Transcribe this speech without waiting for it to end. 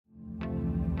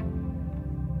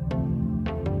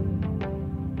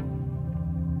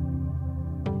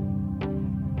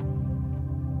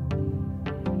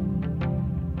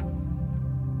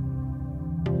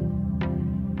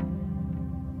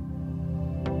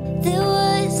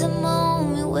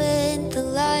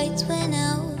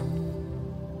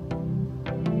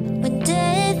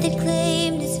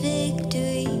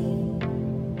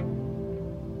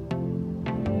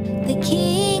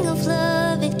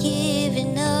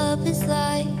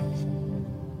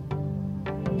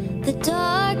the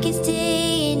darkest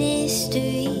day in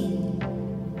history.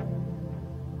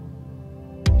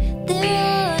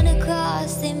 They're on a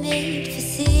cross they made for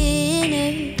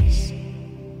sinners.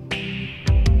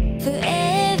 For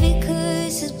every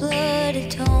curse his blood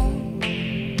atoned.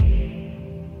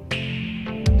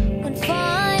 One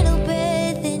final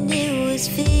breath and it was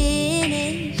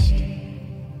finished.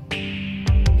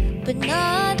 But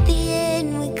not the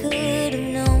end we could have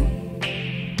known.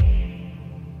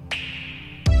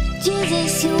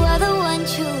 Jesus, you are the one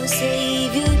true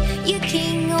Savior. You're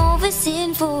King over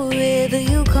sin forever.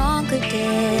 You conquered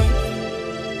death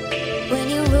when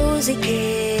you rose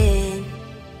again.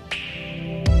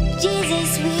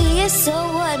 Jesus, we are so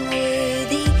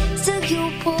unworthy. Still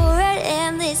you pour out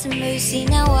endless mercy.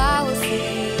 Now I will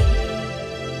think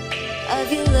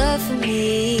of your love for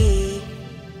me.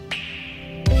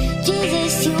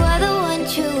 Jesus, you are the one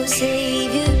true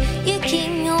Savior. You're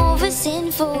King over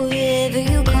sin forever.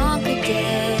 You conquered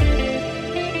death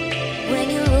when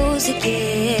you rose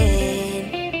again.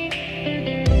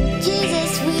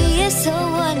 Jesus, we are so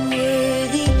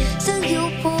unworthy. Still you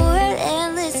pour out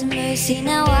endless mercy.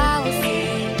 Now I will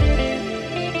think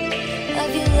of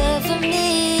your love for me.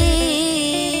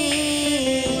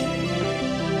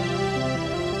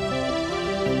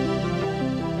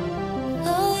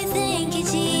 Oh, thank you,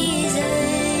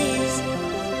 Jesus.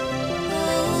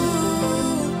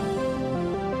 Oh,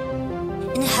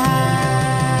 and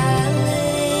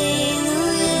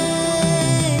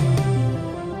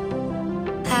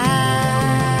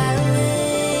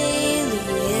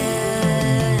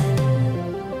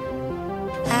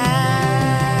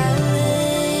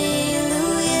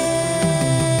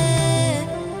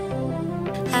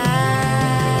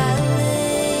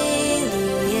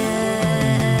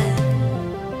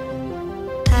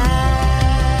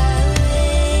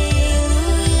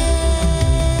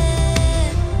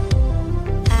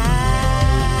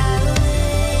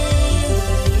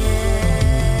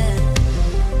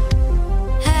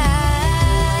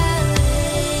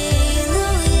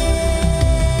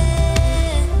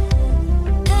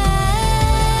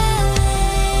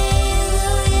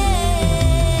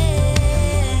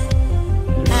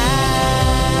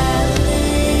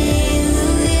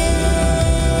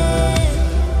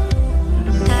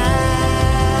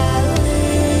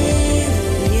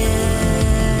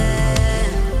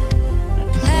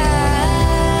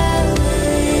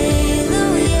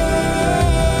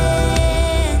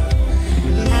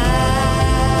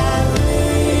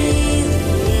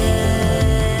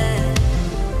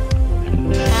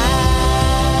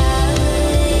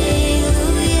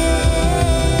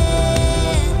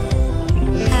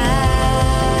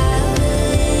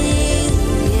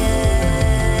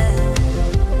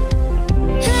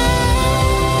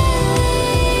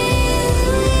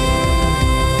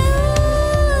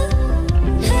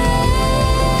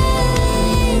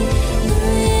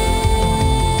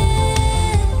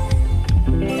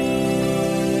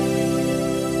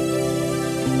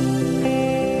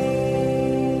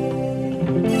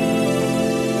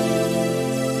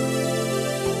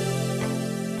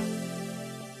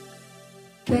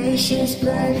precious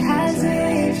blood has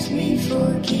left me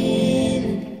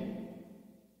forgiven,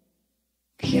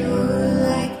 pure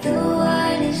like the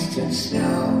whitest of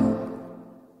snow,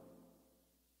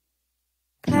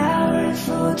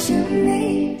 powerful to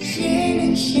make sin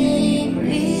and shame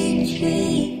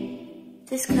retreat.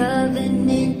 This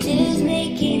covenant is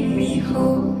making me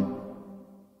whole,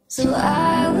 so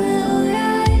I will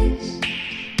rise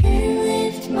and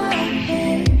lift my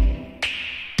head,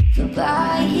 for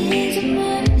by His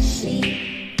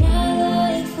mercy my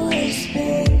life was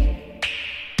spared.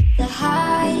 The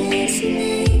highest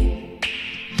name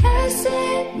has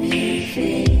set me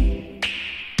free.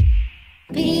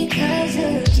 Because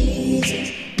of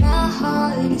Jesus, my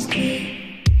heart is clean.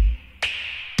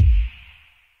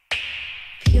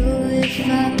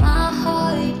 Purify my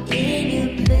heart in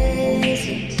your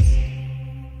presence.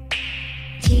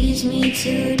 Teach me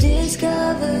to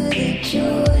discover the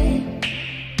joy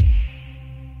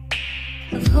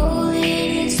of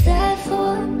holiness that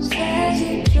forms as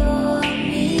you draw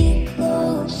me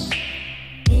close.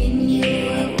 In you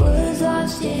what was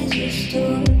lost is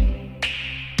restored.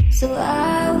 So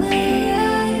I will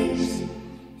rise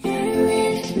and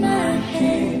lift my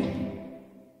head,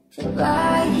 for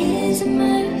by His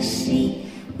mercy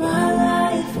my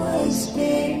life was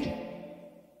spared.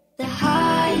 The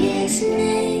highest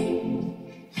name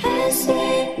has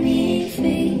set me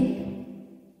free.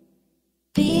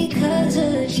 Because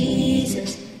of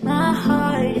Jesus, my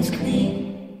heart is clean.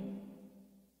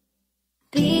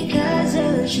 Because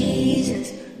of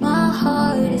Jesus, my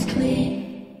heart is clean.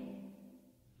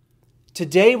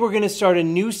 Today we're going to start a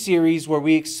new series where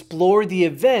we explore the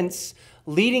events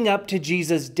leading up to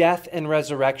Jesus' death and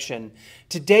resurrection.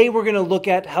 Today we're going to look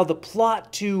at how the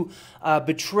plot to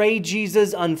betray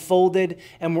Jesus unfolded,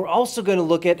 and we're also going to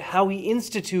look at how he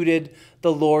instituted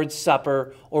the Lord's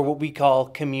Supper, or what we call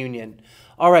communion.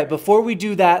 All right, before we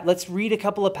do that, let's read a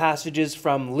couple of passages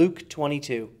from Luke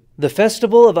 22. The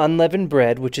festival of unleavened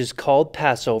bread, which is called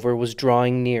Passover, was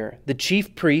drawing near. The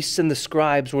chief priests and the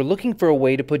scribes were looking for a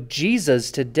way to put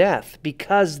Jesus to death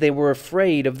because they were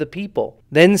afraid of the people.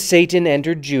 Then Satan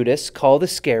entered Judas, called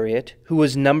Iscariot, who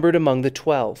was numbered among the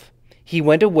 12. He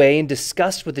went away and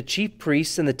discussed with the chief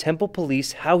priests and the temple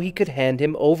police how he could hand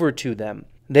him over to them.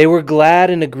 They were glad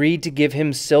and agreed to give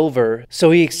him silver,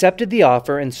 so he accepted the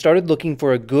offer and started looking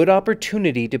for a good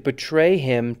opportunity to betray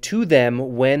him to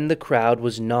them when the crowd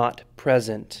was not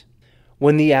present.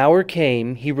 When the hour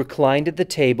came, he reclined at the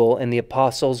table and the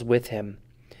apostles with him.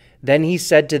 Then he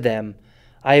said to them,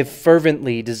 "I have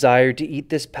fervently desired to eat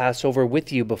this Passover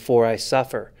with you before I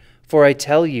suffer. For I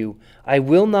tell you, I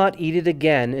will not eat it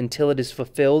again until it is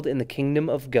fulfilled in the kingdom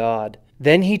of God."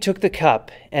 Then he took the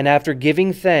cup, and after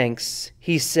giving thanks,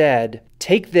 he said,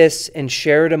 "Take this and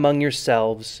share it among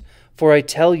yourselves. For I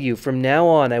tell you, from now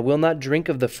on I will not drink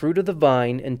of the fruit of the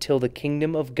vine until the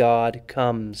kingdom of God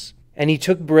comes." And he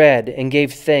took bread and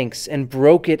gave thanks and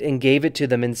broke it and gave it to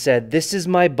them and said, "This is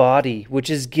my body, which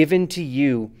is given to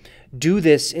you. Do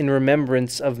this in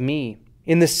remembrance of me."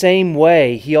 In the same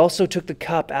way, he also took the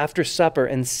cup after supper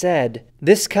and said,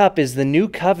 "This cup is the new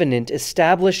covenant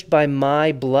established by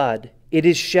my blood. It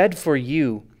is shed for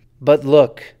you. But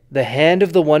look, the hand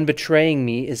of the one betraying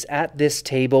me is at this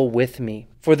table with me.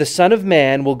 For the Son of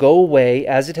Man will go away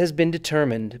as it has been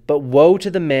determined, but woe to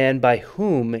the man by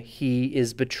whom he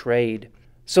is betrayed."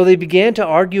 So they began to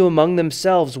argue among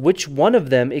themselves which one of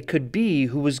them it could be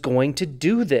who was going to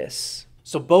do this.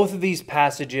 So both of these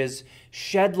passages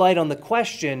shed light on the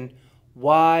question,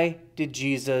 why did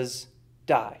Jesus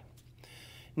die?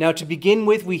 Now, to begin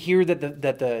with, we hear that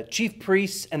the chief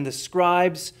priests and the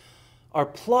scribes are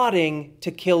plotting to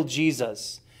kill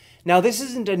Jesus. Now, this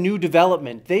isn't a new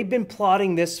development. They've been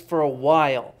plotting this for a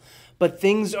while, but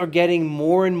things are getting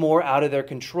more and more out of their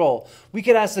control. We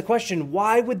could ask the question,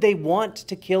 why would they want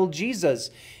to kill Jesus?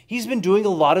 He's been doing a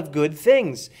lot of good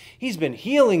things. He's been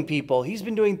healing people. He's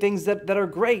been doing things that are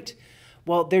great.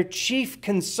 Well, their chief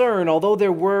concern, although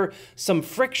there were some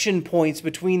friction points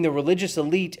between the religious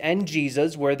elite and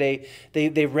Jesus where they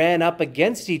ran up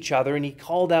against each other and he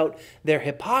called out their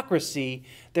hypocrisy,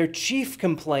 their chief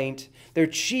complaint, their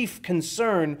chief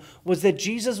concern was that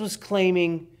Jesus was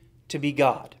claiming to be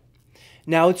God.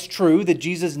 Now, it's true that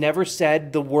Jesus never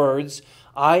said the words,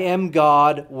 "I am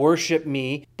God, worship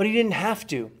me," but he didn't have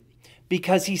to,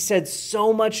 because he said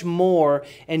so much more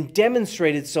and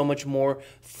demonstrated so much more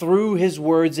through his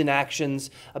words and actions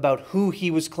about who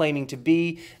he was claiming to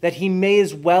be, that he may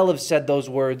as well have said those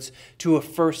words to a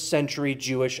first-century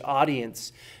Jewish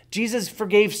audience. Jesus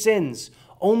forgave sins.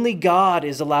 Only God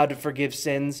is allowed to forgive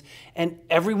sins, and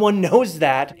everyone knows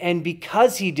that. And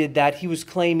because he did that, he was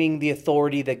claiming the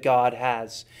authority that God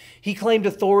has. He claimed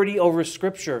authority over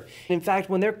Scripture. In fact,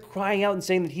 when they're crying out and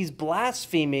saying that he's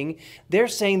blaspheming, they're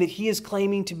saying that he is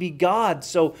claiming to be God.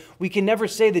 So we can never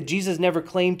say that Jesus never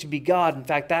claimed to be God. In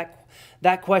fact,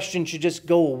 that question should just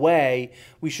go away.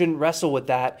 We shouldn't wrestle with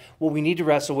that. What we need to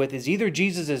wrestle with is either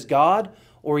Jesus is God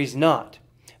or he's not.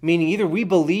 Meaning either we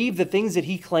believe the things that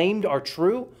he claimed are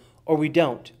true or we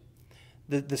don't.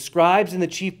 The scribes and the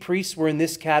chief priests were in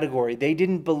this category. They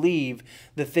didn't believe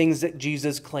the things that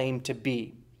Jesus claimed to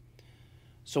be.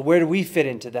 So where do we fit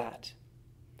into that?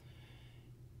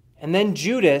 And then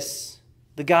Judas,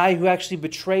 the guy who actually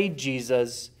betrayed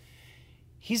Jesus,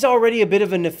 he's already a bit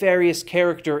of a nefarious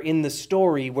character in the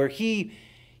story where he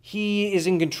is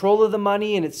in control of the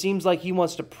money and it seems like he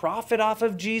wants to profit off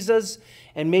of Jesus.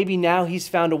 And maybe now he's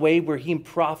found a way where he can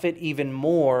profit even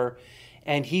more.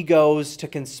 And he goes to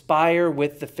conspire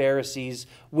with the Pharisees,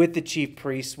 with the chief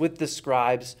priests, with the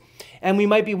scribes. And we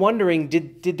might be wondering,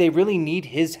 did they really need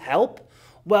his help?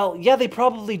 Well, yeah, they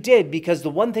probably did, because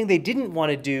the one thing they didn't want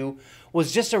to do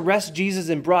was just arrest Jesus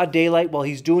in broad daylight while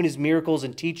he's doing his miracles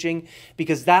and teaching,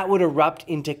 because that would erupt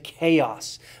into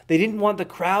chaos. They didn't want the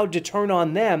crowd to turn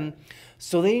on them,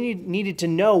 so they needed to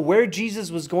know where Jesus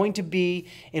was going to be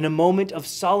in a moment of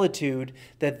solitude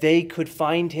that they could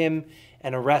find him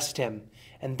and arrest him.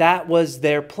 And that was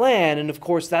their plan, and of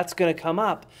course that's going to come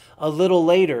up a little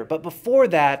later. But before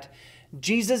that,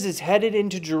 Jesus is headed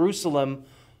into Jerusalem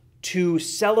to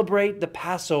celebrate the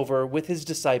Passover with his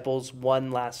disciples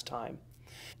one last time.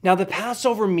 Now, the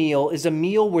Passover meal is a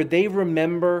meal where they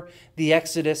remember the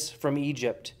Exodus from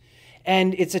Egypt.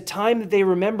 And it's a time that they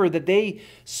remember that they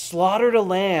slaughtered a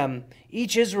lamb,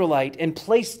 each Israelite, and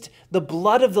placed the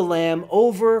blood of the lamb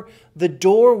over the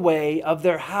doorway of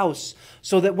their house,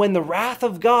 so that when the wrath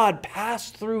of God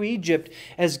passed through Egypt,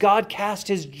 as God cast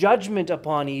his judgment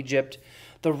upon Egypt,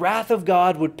 the wrath of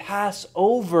God would pass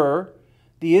over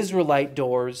the Israelite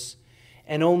doors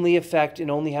and only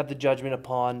have the judgment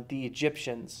upon the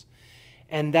Egyptians.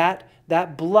 And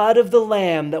that blood of the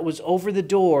lamb that was over the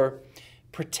door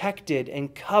protected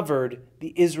and covered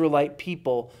the Israelite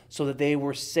people so that they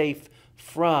were safe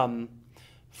from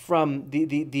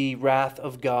the wrath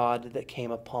of God that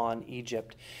came upon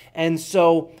Egypt. And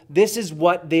so this is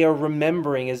what they are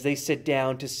remembering as they sit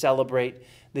down to celebrate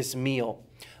this meal.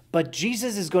 But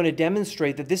Jesus is going to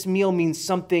demonstrate that this meal means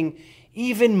something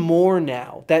even more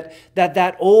now.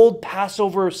 That old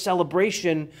Passover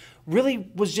celebration really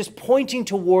was just pointing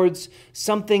towards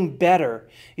something better.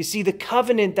 You see, the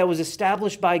covenant that was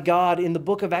established by God in the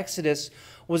book of Exodus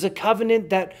was a covenant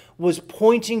that was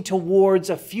pointing towards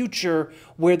a future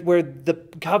where the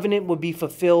covenant would be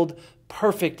fulfilled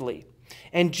perfectly.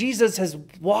 And Jesus has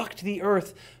walked the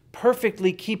earth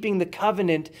perfectly, keeping the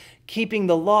covenant, keeping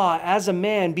the law as a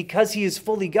man. Because he is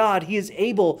fully God, he is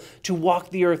able to walk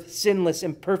the earth sinless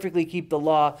and perfectly keep the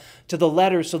law to the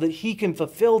letter so that he can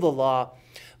fulfill the law.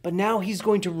 But now he's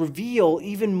going to reveal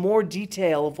even more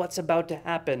detail of what's about to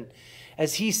happen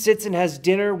as he sits and has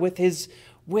dinner with his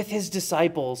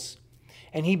disciples.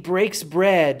 And he breaks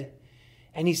bread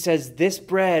and he says, "This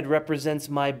bread represents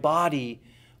my body,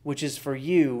 which is for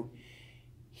you."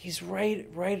 He's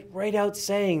right out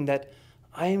saying that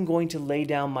I am going to lay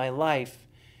down my life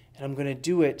and I'm going to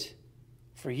do it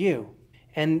for you.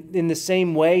 And in the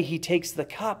same way, he takes the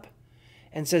cup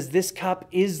and says, "This cup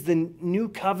is the new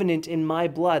covenant in my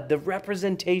blood, the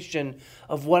representation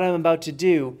of what I'm about to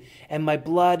do, and my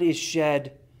blood is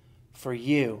shed for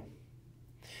you."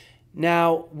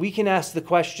 Now, we can ask the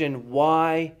question,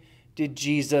 why did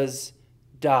Jesus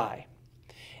die?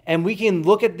 And we can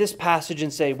look at this passage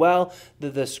and say, well,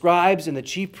 the scribes and the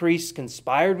chief priests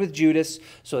conspired with Judas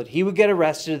so that he would get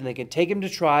arrested and they could take him to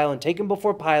trial and take him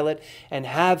before Pilate and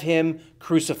have him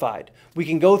crucified. We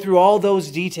can go through all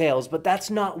those details, but that's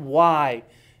not why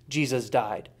Jesus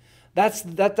died. That's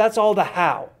all the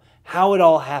how it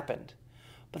all happened.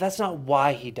 But that's not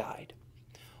why he died.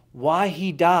 Why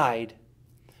he died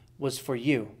was for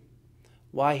you.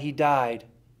 Why he died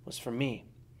was for me.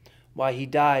 Why he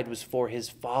died was for his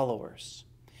followers.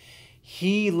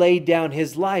 He laid down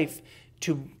his life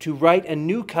to write a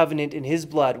new covenant in his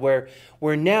blood, where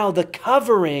now the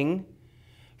covering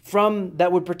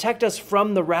that would protect us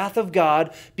from the wrath of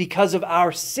God because of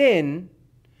our sin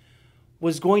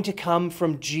was going to come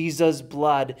from Jesus'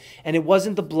 blood. And it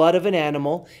wasn't the blood of an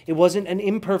animal. It wasn't an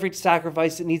imperfect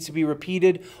sacrifice that needs to be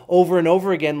repeated over and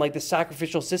over again like the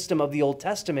sacrificial system of the Old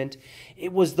Testament.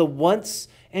 It was the once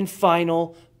and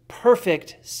final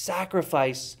perfect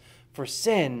sacrifice for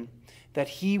sin that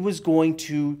he was going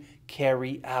to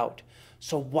carry out.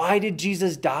 So why did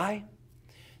Jesus die?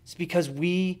 It's because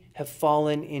we have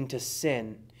fallen into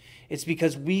sin. It's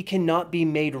because we cannot be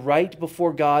made right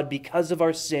before God because of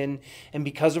our sin and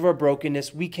because of our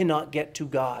brokenness. We cannot get to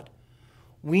God.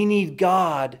 We need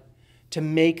God to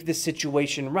make the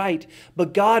situation right.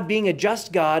 But God, being a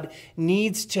just God,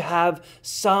 needs to have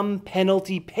some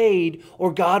penalty paid,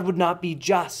 or God would not be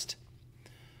just.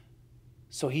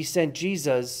 So he sent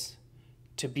Jesus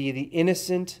to be the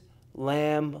innocent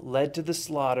lamb led to the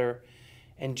slaughter,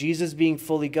 and Jesus, being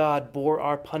fully God, bore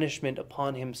our punishment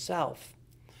upon himself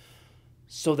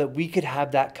so that we could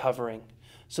have that covering,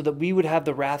 so that we would have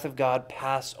the wrath of God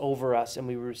pass over us and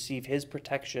we would receive his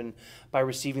protection by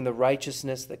receiving the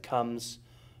righteousness that comes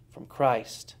from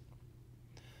Christ.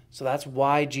 So that's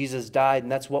why Jesus died,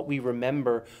 and that's what we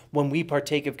remember when we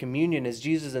partake of communion. As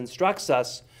Jesus instructs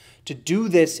us to do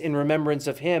this in remembrance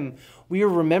of him, we are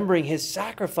remembering his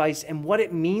sacrifice and what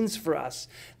it means for us,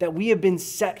 that we have been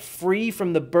set free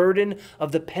from the burden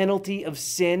of the penalty of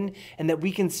sin, and that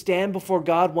we can stand before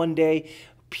God one day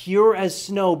pure as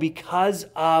snow because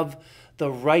of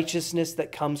the righteousness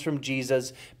that comes from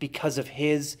Jesus because of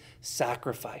his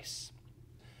sacrifice.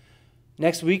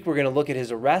 Next week, we're going to look at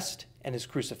his arrest and his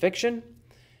crucifixion.